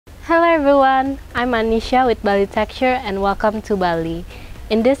Hello everyone, I'm Anisha with Balitecture and welcome to Bali.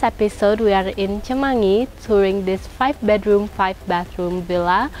 In this episode, we are in Cemangi touring this 5-bedroom, 5-bathroom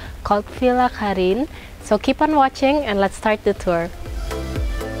villa called Villa Karein. So keep on watching and let's start the tour.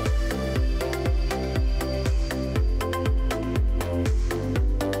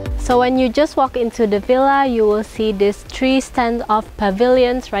 So when you just walk into the villa, you will see these 3 stand-off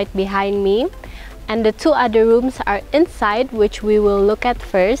pavilions right behind me. And the 2 other rooms are inside, which we will look at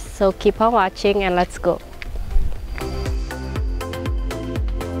first. So keep on watching and let's go.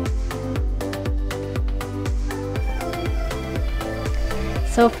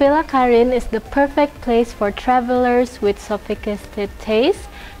 So Villa Karein is the perfect place for travelers with sophisticated taste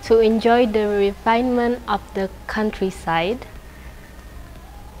to enjoy the refinement of the countryside.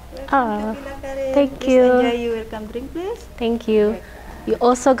 Welcome to Villa Karein. Thank you. Enjoy your welcome drink, please. Thank you. You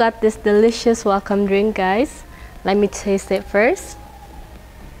also got this delicious welcome drink, guys. Let me taste it first.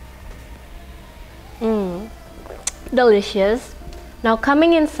 Delicious. Now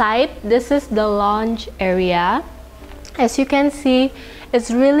coming inside, this is the lounge area. As you can see, it's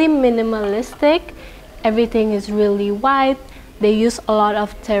really minimalistic. Everything is really white. They use a lot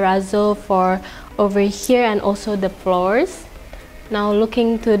of terrazzo for over here and also the floors. Now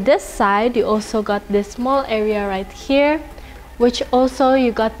looking to this side, you also got this small area right here, which also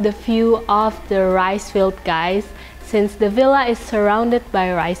you got the view of the rice field, guys, since the villa is surrounded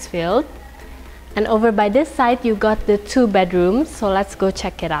by rice field. And over by this side, you got the 2 bedrooms, so let's go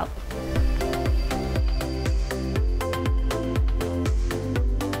check it out.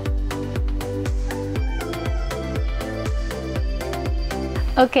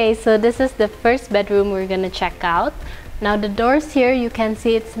 Okay, so this is the first bedroom we're gonna check out. Now the doors here, you can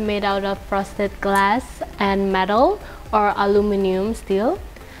see it's made out of frosted glass and metal or aluminum steel.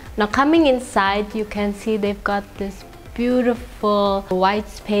 Now coming inside, you can see they've got this beautiful white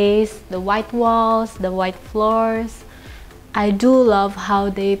space, the white walls, the white floors. I do love how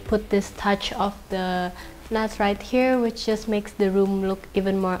they put this touch of the nuts right here, which just makes the room look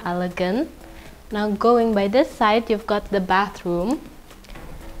even more elegant. Now going by this side, you've got the bathroom.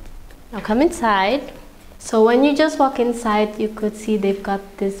 Now come inside. So when you just walk inside, you could see they've got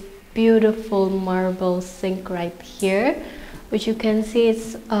this beautiful marble sink right here, which you can see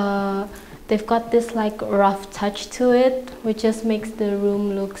it's they've got this like rough touch to it, which just makes the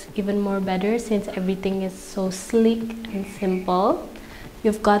room looks even more better since everything is so sleek and simple.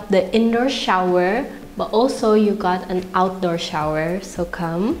 You've got the indoor shower, but also you got an outdoor shower, so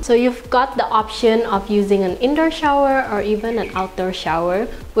come. So you've got the option of using an indoor shower or even an outdoor shower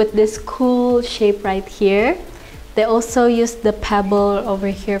with this cool shape right here. They also use the pebble over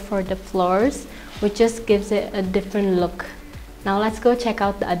here for the floors, which just gives it a different look. Now let's go check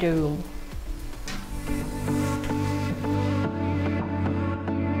out the other room.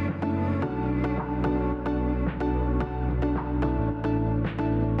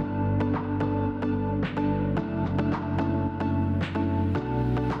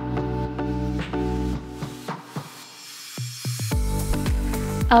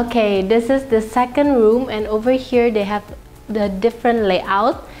 Okay, this is the second room, and over here they have the different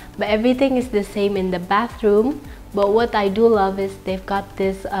layout, but everything is the same in the bathroom. But what I do love is they've got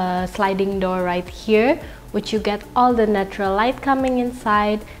this sliding door right here, which you get all the natural light coming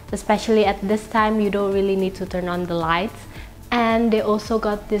inside. Especially at this time, you don't really need to turn on the lights. And they also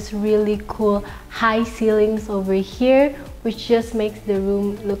got this really cool high ceilings over here, which just makes the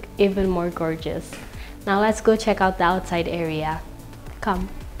room look even more gorgeous. Now let's go check out the outside area. Come.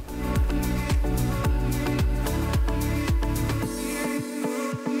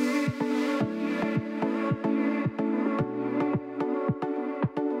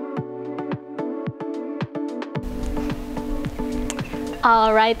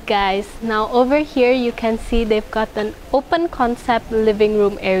 Alright guys, now over here you can see they've got an open concept living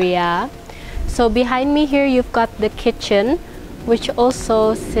room area. So behind me here you've got the kitchen, which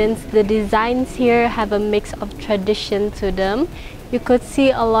also, since the designs here have a mix of tradition to them, you could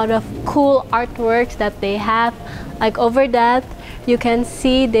see a lot of cool artworks that they have. Like over that, you can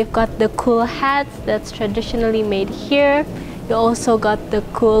see they've got the cool hats that's traditionally made here. You also got the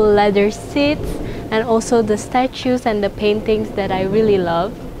cool leather seats and also the statues and the paintings that I really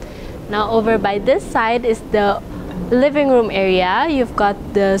love. Now over by this side is the living room area. You've got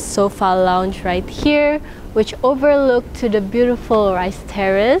the sofa lounge right here, which overlook to the beautiful rice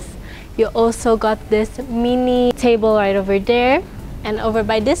terrace. You also got this mini table right over there. And over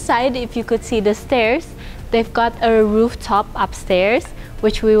by this side, if you could see the stairs, they've got a rooftop upstairs,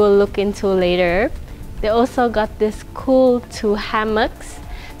 which we will look into later. They also got this cool 2 hammocks,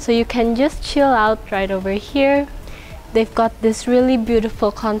 so you can just chill out right over here. They've got this really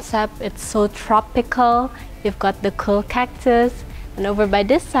beautiful concept. It's so tropical. You've got the cool cactus, and over by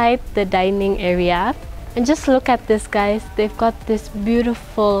this side, the dining area. And just look at this, guys. They've got this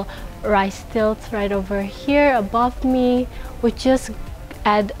beautiful rice tilts right over here above me, which just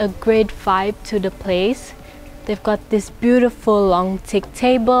add a great vibe to the place. They've got this beautiful long teak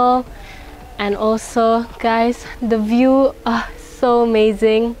table, and also, guys, the view, so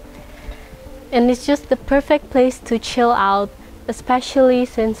amazing. And it's just the perfect place to chill out, especially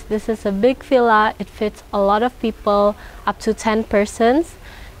since this is a big villa. It fits a lot of people, up to 10 persons.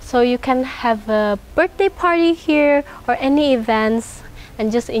 So you can have a birthday party here or any events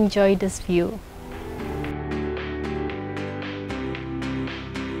and just enjoy this view.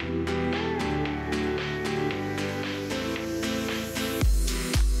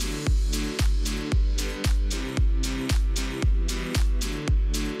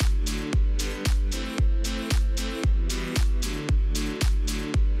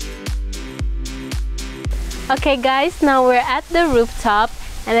 Okay guys, now we're at the rooftop,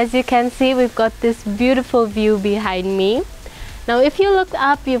 and as you can see, we've got this beautiful view behind me. Now if you look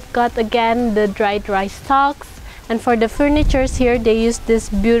up, you've got again the dried rice stalks, and for the furnitures here, they use this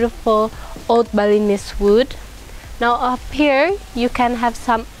beautiful old Balinese wood. Now up here, you can have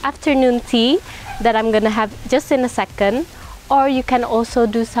some afternoon tea that I'm gonna have just in a second, or you can also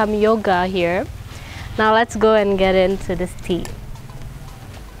do some yoga here. Now let's go and get into this tea.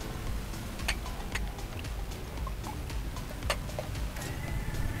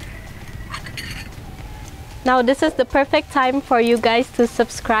 Now this is the perfect time for you guys to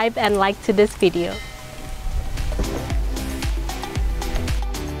subscribe and like to this video.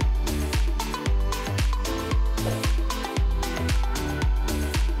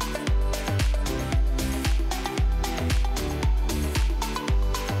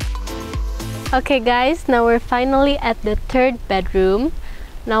 Okay guys, now we're finally at the third bedroom.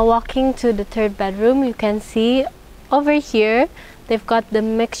 Now walking to the third bedroom, you can see over here, they've got the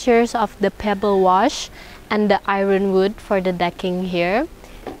mixtures of the pebble wash and the ironwood for the decking here.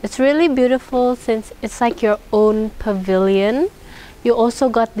 It's really beautiful since it's like your own pavilion. You also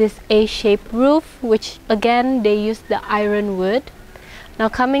got this A-shaped roof, which again they use the ironwood. Now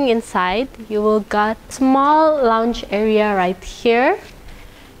coming inside, you will got small lounge area right here.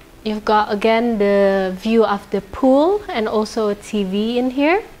 You've got again the view of the pool and also a TV in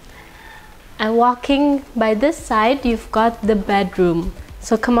here. And walking by this side, you've got the bedroom.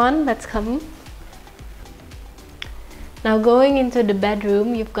 So come on, let's come. Now going into the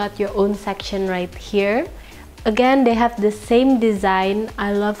bedroom, you've got your own section right here. Again, they have the same design.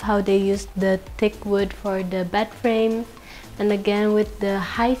 I love how they used the thick wood for the bed frame, and again with the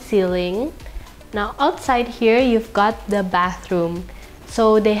high ceiling. Now outside here, you've got the bathroom.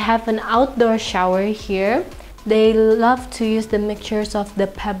 So they have an outdoor shower here. They love to use the mixtures of the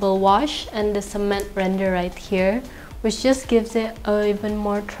pebble wash and the cement render right here, which just gives it an even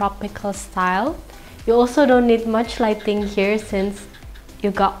more tropical style. You also don't need much lighting here since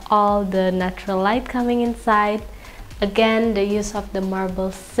you got all the natural light coming inside. Again, the use of the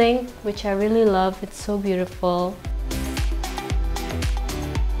marble sink, which I really love. It's so beautiful.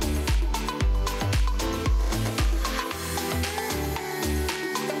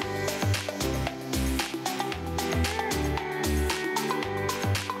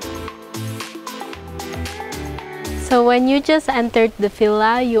 So when you just entered the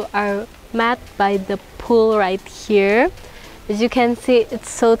villa, you are met by the pool right here. As you can see, it's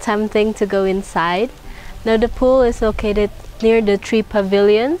so tempting to go inside. Now the pool is located near the 3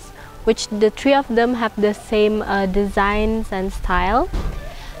 pavilions, which the 3 of them have the same designs and style.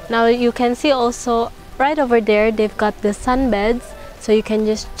 Now you can see also right over there, they've got the sunbeds, so you can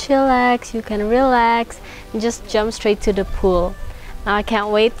just chillax, you can relax, and just jump straight to the pool. Now I can't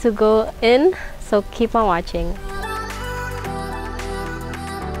wait to go in, so keep on watching.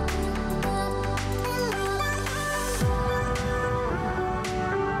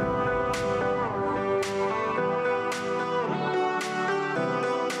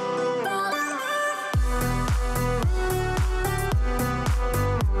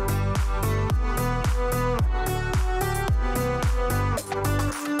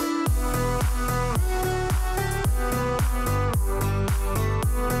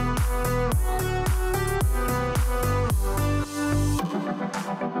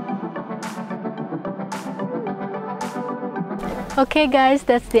 Okay guys,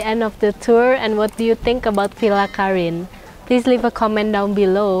 that's the end of the tour, and what do you think about Villa Karein? Please leave a comment down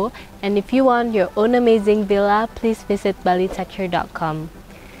below, and if you want your own amazing villa, please visit balitecture.com.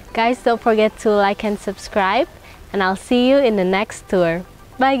 Guys, don't forget to like and subscribe, and I'll see you in the next tour.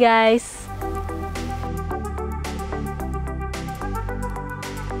 Bye guys!